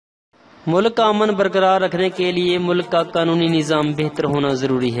ملک کا امن برقرار رکھنے کے لیے ملک کا قانونی نظام بہتر ہونا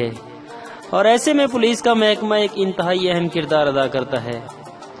ضروری ہے، اور ایسے میں پولیس کا محکمہ ایک انتہائی اہم کردار ادا کرتا ہے۔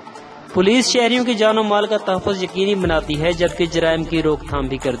 پولیس شہریوں کی جان و مال کا تحفظ یقینی بناتی ہے، جبکہ جرائم کی روک تھام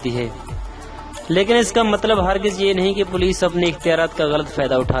بھی کرتی ہے، لیکن اس کا مطلب ہرگز یہ نہیں کہ پولیس اپنے اختیارات کا غلط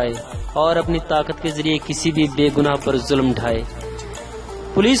فائدہ اٹھائے اور اپنی طاقت کے ذریعے کسی بھی بے گناہ پر ظلم ڈھائے۔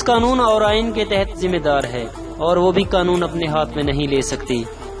 پولیس قانون اور آئین کے تحت ذمہ دار ہے، اور وہ بھی قانون اپنے ہاتھ میں نہیں لے سکتی۔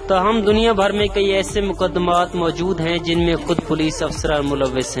 تاہم دنیا بھر میں کئی ایسے مقدمات موجود ہیں جن میں خود پولیس افسران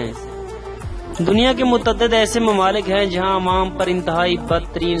ملوث ہیں۔ دنیا کے متعدد ایسے ممالک ہیں جہاں عوام پر انتہائی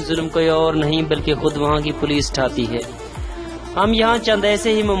بدترین ظلم کوئی اور نہیں بلکہ خود وہاں کی پولیس ڈھاتی ہے۔ ہم یہاں چند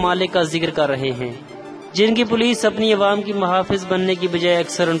ایسے ہی ممالک کا ذکر کر رہے ہیں جن کی پولیس اپنی عوام کی محافظ بننے کی بجائے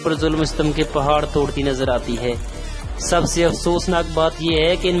اکثر ان پر ظلم و ستم کے پہاڑ توڑتی نظر آتی ہے۔ سب سے افسوسناک بات یہ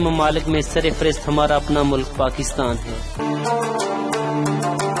ہے کہ ان ممالک میں سرفہرست ہمارا اپنا ملک پاکستان ہے۔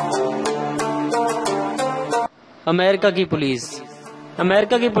 امریکہ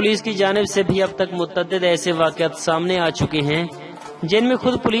کی پولیس کی جانب سے بھی اب تک متعدد ایسے واقعات سامنے آ چکے ہیں جن میں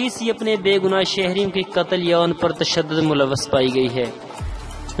خود پولیس ہی اپنے بے گناہ شہریوں کے قتل یا ان پر تشدد ملوث پائی گئی ہے۔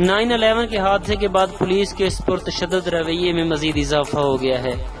 9/11 کے حادثے کے بعد پولیس کے اس پرتشدد رویے میں مزید اضافہ ہو گیا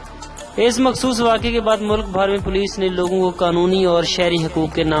ہے۔ اس مخصوص واقعے کے بعد ملک بھر میں پولیس نے لوگوں کو قانونی اور شہری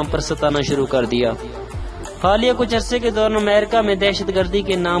حقوق کے نام پر ستانا شروع کر دیا۔ حالیہ کچھ عرصے کے دوران امریکہ میں دہشت گردی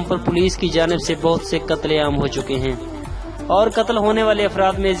کے نام پر پولیس کی جانب سے بہت سے قتل عام ہو چکے ہیں، اور قتل ہونے والے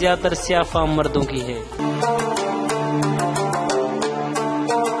افراد میں زیادہ تر سیاہ فام مردوں کی ہے۔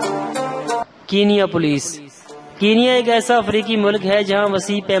 Kenya police. کینیا ایک ایسا افریقی ملک ہے جہاں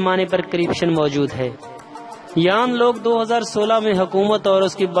وسیع پیمانے پر کرپشن موجود ہے۔ یہاں لوگ 2016 میں حکومت اور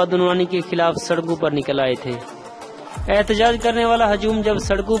اس کی بدعنوانی کے خلاف سڑکوں پر نکل آئے تھے۔ احتجاج کرنے والا ہجوم جب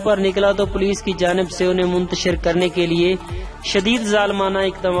سڑکوں پر نکلا تو پولیس کی جانب سے انہیں منتشر کرنے کے لیے شدید ظالمانہ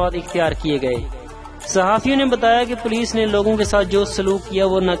اقدامات اختیار کیے گئے۔ صحافیوں نے بتایا کہ پولیس نے لوگوں کے ساتھ جو سلوک کیا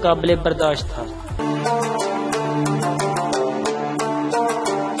وہ ناقابل برداشت تھا۔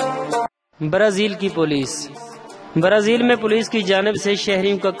 برازیل کی پولیس۔ برازیل میں پولیس کی جانب سے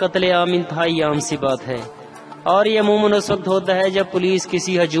شہریوں کا قتل عام انتہائی عام سی بات ہے، اور یہ عموماً اس وقت ہوتا ہے جب پولیس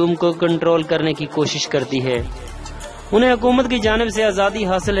کسی ہجوم کو کنٹرول کرنے کی کوشش کرتی ہے۔ انہیں حکومت کی جانب سے آزادی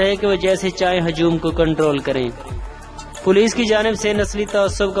حاصل ہے کہ وہ جیسے چاہیں ہجوم کو کنٹرول کریں۔ پولیس کی جانب سے نسلی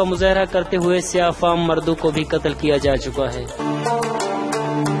تعصب کا مظاہرہ کرتے ہوئے سیاہ فام مردوں کو بھی قتل کیا جا چکا ہے۔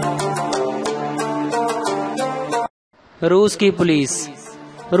 روس کی پولیس۔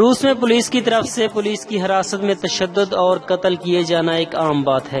 روس میں پولیس کی طرف سے پولیس کی حراست میں تشدد اور قتل کیے جانا ایک عام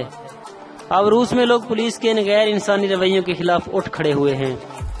بات ہے۔ اب روس میں لوگ پولیس کے ان غیر انسانی رویوں کے خلاف اٹھ کھڑے ہوئے ہیں۔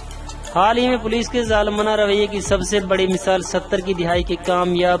 حال ہی میں پولیس کے ظالمانہ رویے کی سب سے بڑی مثال 70 کی دہائی کے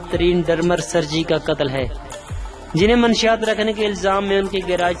کامیاب ترین ڈرمر سرجی کا قتل ہے، جنہیں منشیات رکھنے کے الزام میں ان کے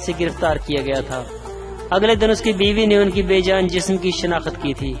گیراج سے گرفتار کیا گیا تھا۔ اگلے دن اس کی بیوی نے ان کی بے جان جسم کی شناخت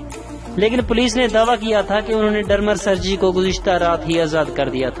کی تھی، لیکن پولیس نے دعویٰ کیا تھا کہ انہوں نے ڈرمر سرجی کو گزشتہ رات ہی آزاد کر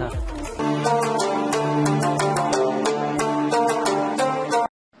دیا تھا۔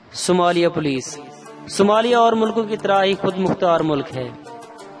 Somalia police. صومالیہ اور ملکوں کی طرح ہی خود مختار ملک ہے۔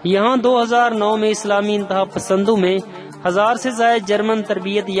 یہاں 2009 میں اسلامی انتہا پسندوں میں 1000 سے زائد جرمن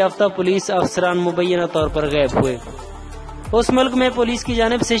تربیت یافتہ پولیس افسران مبینہ طور پر غائب ہوئے۔ اس ملک میں پولیس کی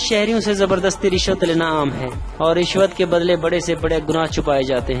جانب سے شہریوں سے زبردستی رشوت لینا عام ہے، اور رشوت کے بدلے بڑے سے بڑے گناہ چھپائے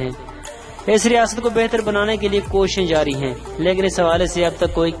جاتے ہیں۔ اس ریاست کو بہتر بنانے کے لیے کوششیں جاری ہیں، لیکن اس حوالے سے اب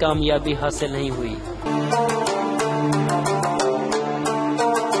تک کوئی کامیابی حاصل نہیں ہوئی۔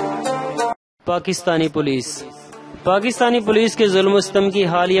 پاکستانی پولیس۔ پاکستانی پولیس کے ظلم و ستم کی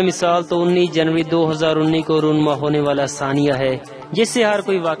حالیہ مثال تو 19 جنوری 2019 کو رونما ہونے والا ثانیہ ہے، جس سے ہر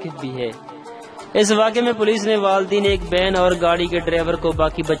کوئی واقف بھی ہے۔ اس واقعے میں پولیس نے والدین ایک بہن اور گاڑی کے ڈرائیور کو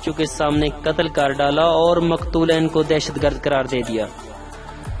باقی بچوں کے سامنے قتل کر ڈالا اور مقتولین کو دہشت گرد قرار دے دیا۔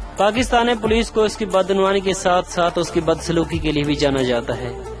 پاکستان میں پولیس کو اس کی بدعنوانی کے ساتھ ساتھ اس کی بدسلوکی کے لیے بھی جانا جاتا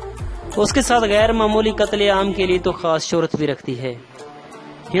ہے۔ اس کے ساتھ غیر معمولی قتل عام کے لیے تو خاص شہرت بھی رکھتی ہے۔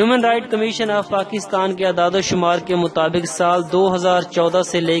 Human right commission of Pakistan کے اعداد و شمار کے مطابق سال 2014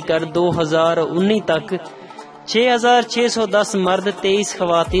 سے لے کر 2019 تک 6610 مرد، 23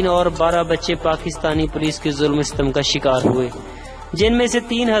 خواتین اور 12 بچے پاکستانی پولیس کے ظلم و ستم کا شکار ہوئے، جن میں سے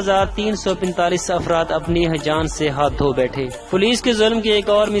 3345 افراد اپنی جان سے ہاتھ دھو بیٹھے۔ پولیس کے ظلم کی ایک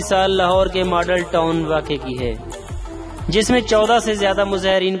اور مثال لاہور کے ماڈل ٹاؤن واقعے کی ہے، جس میں 14 سے زیادہ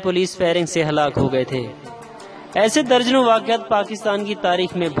مظاہرین پولیس فائرنگ سے ہلاک ہو گئے تھے۔ ایسے درجنوں واقعات پاکستان کی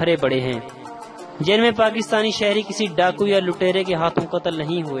تاریخ میں بھرے پڑے ہیں، جن میں پاکستانی شہری کسی ڈاکو یا لٹیرے کے ہاتھوں قتل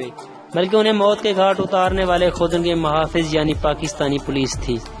نہیں ہوئے، بلکہ انہیں موت کے گھاٹ اتارنے والے خود ان کے محافظ یعنی پاکستانی پولیس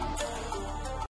تھی۔